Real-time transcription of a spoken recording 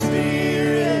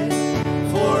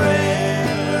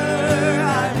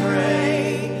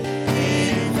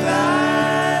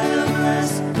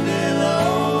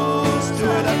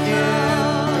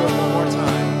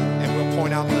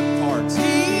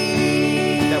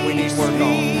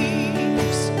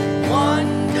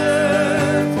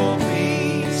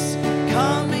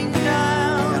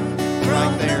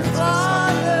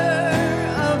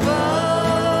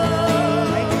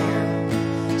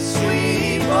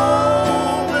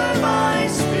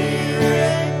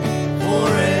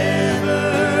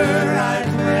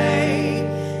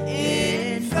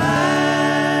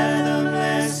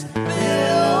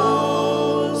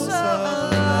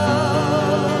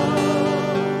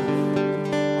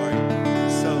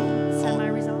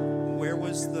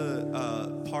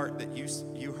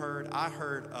I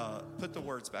heard, put the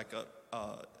words back up,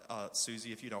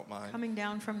 Susie, if you don't mind. Coming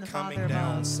down from the Coming Father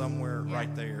down above. somewhere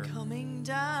right there. Coming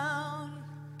down.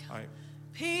 All right.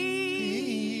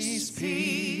 Peace,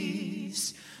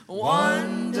 peace,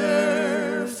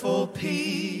 wonderful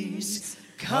peace,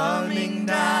 coming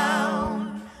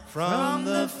down from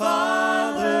the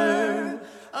Father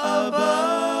above.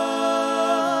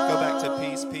 Go back to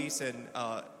peace, and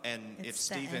if It's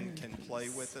the Stephen end. can play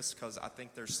with us, because I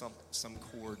think there's some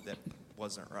chord that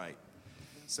wasn't right.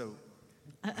 So,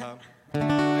 well,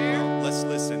 let's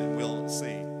listen and we'll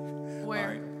see.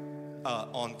 Where? All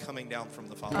right. On coming down from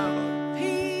the Father above.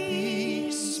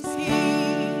 Peace,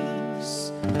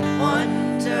 peace,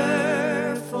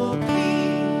 wonderful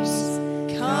peace,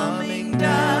 coming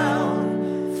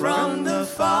down from the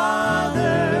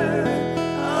Father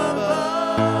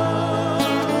above.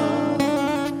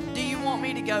 Do you want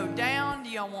me to go down? Do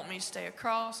y'all want me to stay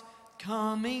across?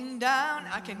 Coming down.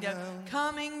 I can go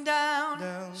coming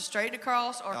down, straight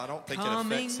across, or I don't think it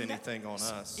coming affects anything on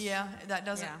us. Yeah, that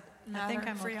doesn't. Yeah. I matter think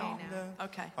I'm for okay y'all. now.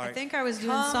 Okay. All I right. think I was doing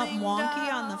something Coming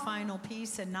wonky on the down. final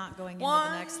piece and not going into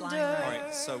the next line All right.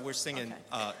 right, so we're singing.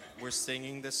 Okay. We're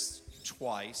singing this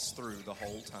twice through the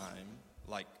whole time,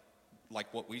 like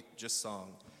what we just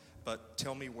sung. But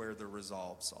tell me where the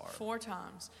resolves are. 4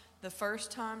 times. The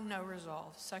first time, no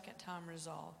resolve. Second time,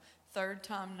 resolve. Third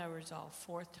time, no resolve.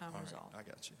 Fourth time, All right, resolve. I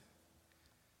got you.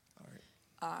 All right.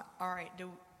 All right.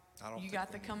 I don't You think got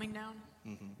we the need- coming down?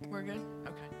 Mm-hmm. We're good?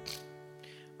 Okay.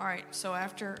 All right. So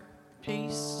after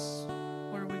peace,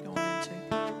 what are we going into?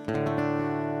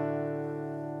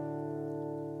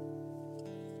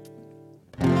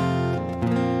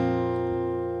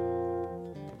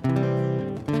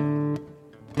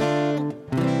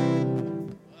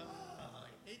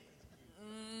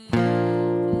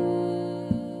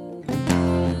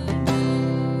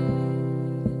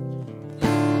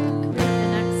 Read the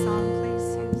next song, please,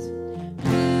 Suze.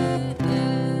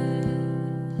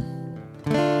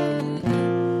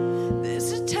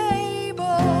 There's a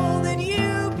table that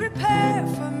you prepare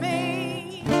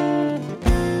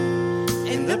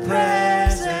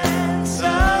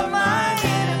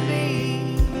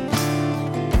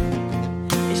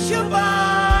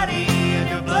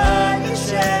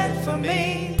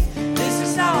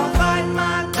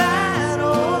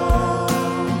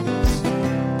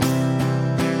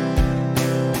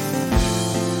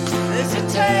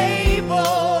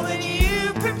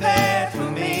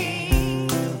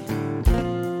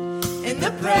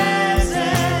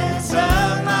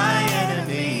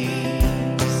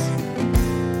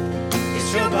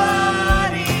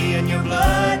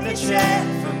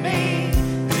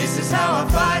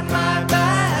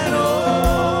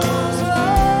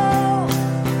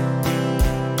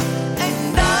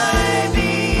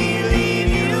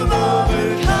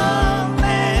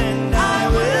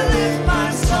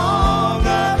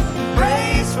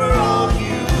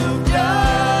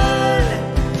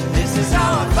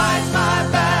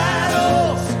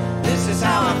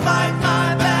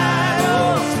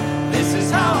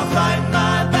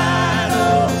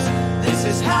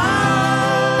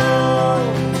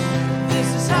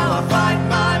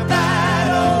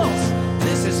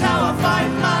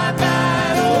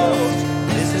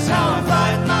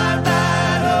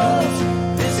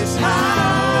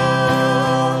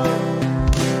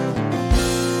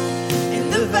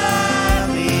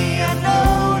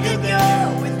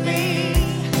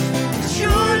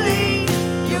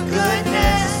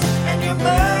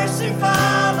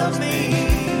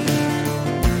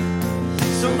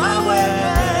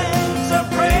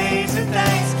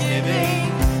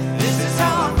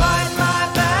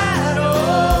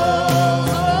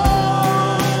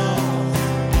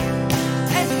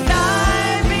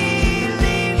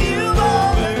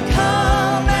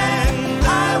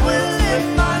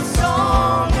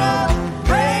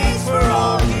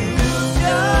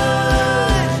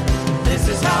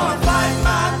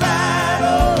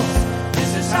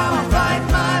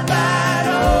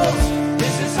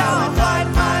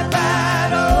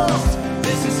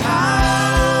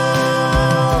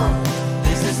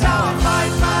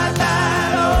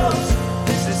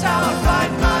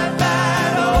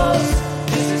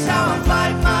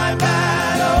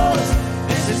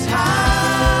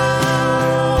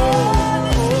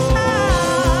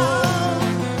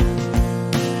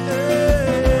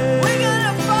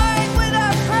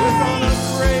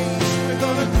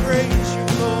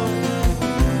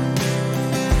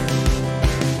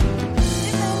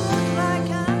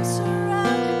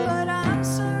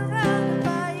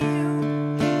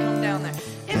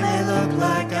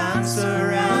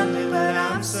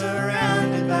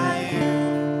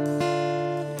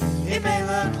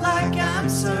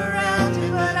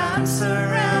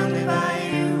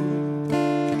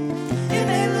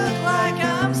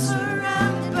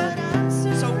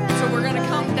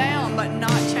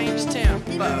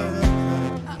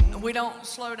tempo. We don't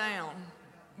slow down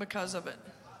because of it.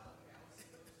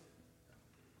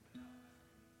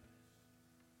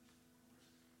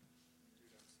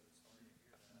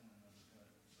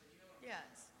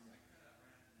 Yes.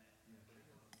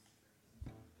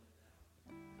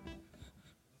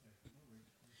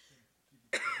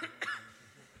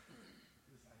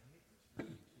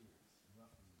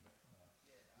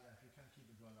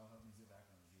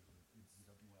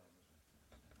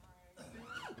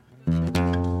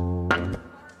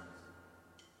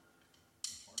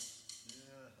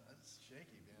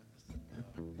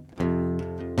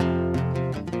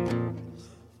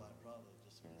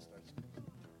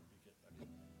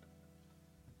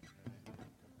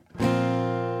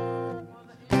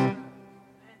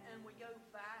 And we go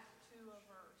back to a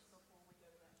verse before we go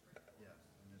to that. Yeah,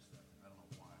 I missed that. I don't know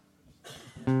why.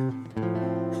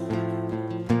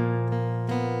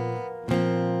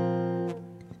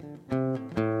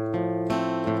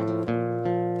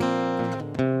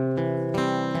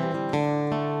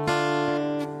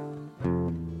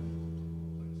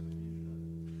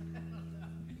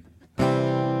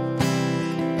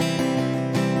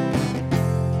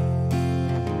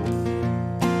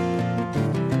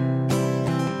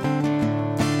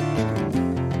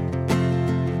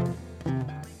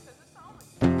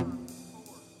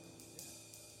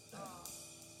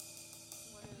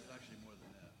 It's actually more than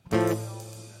that.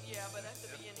 Yeah, but at the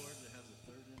beginning. Chord that has a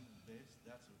third in the bass,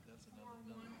 that's another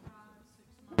number.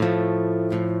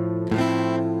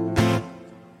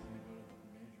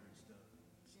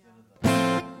 Sound of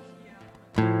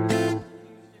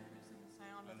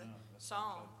the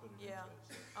song. Yeah.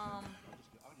 I'll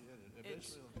get it.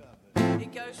 It's- Eventually it'll come, but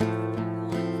It goes from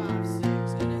 1, 5, 6,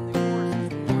 and then the chorus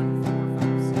is 1, 4,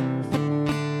 5, 6.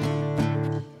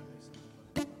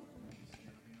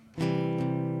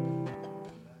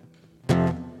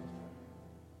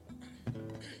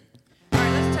 All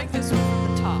right, let's take this one from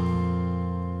the top.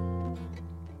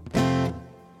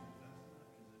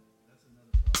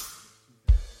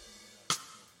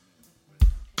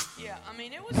 Yeah, I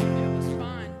mean it was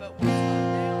fine, but we slowed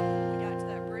down. We got to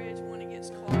that bridge. When it gets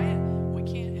quiet, we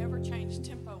can't ever change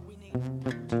tempo. We need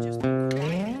to just be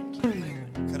quiet and keep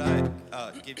moving. Could I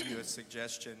give you a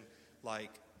suggestion?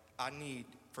 Like, I need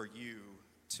for you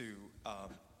to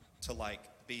like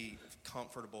be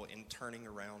comfortable in turning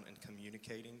around and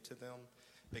communicating to them,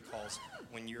 because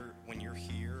when you're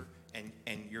here and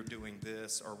you're doing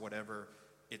this or whatever,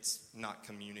 it's not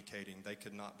communicating. They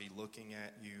could not be looking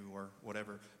at you or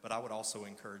whatever. But I would also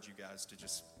encourage you guys to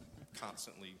just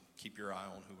constantly keep your eye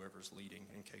on whoever's leading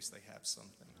in case they have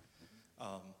something.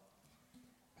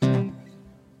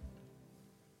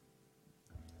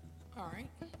 All right,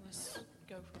 let's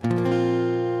go for it.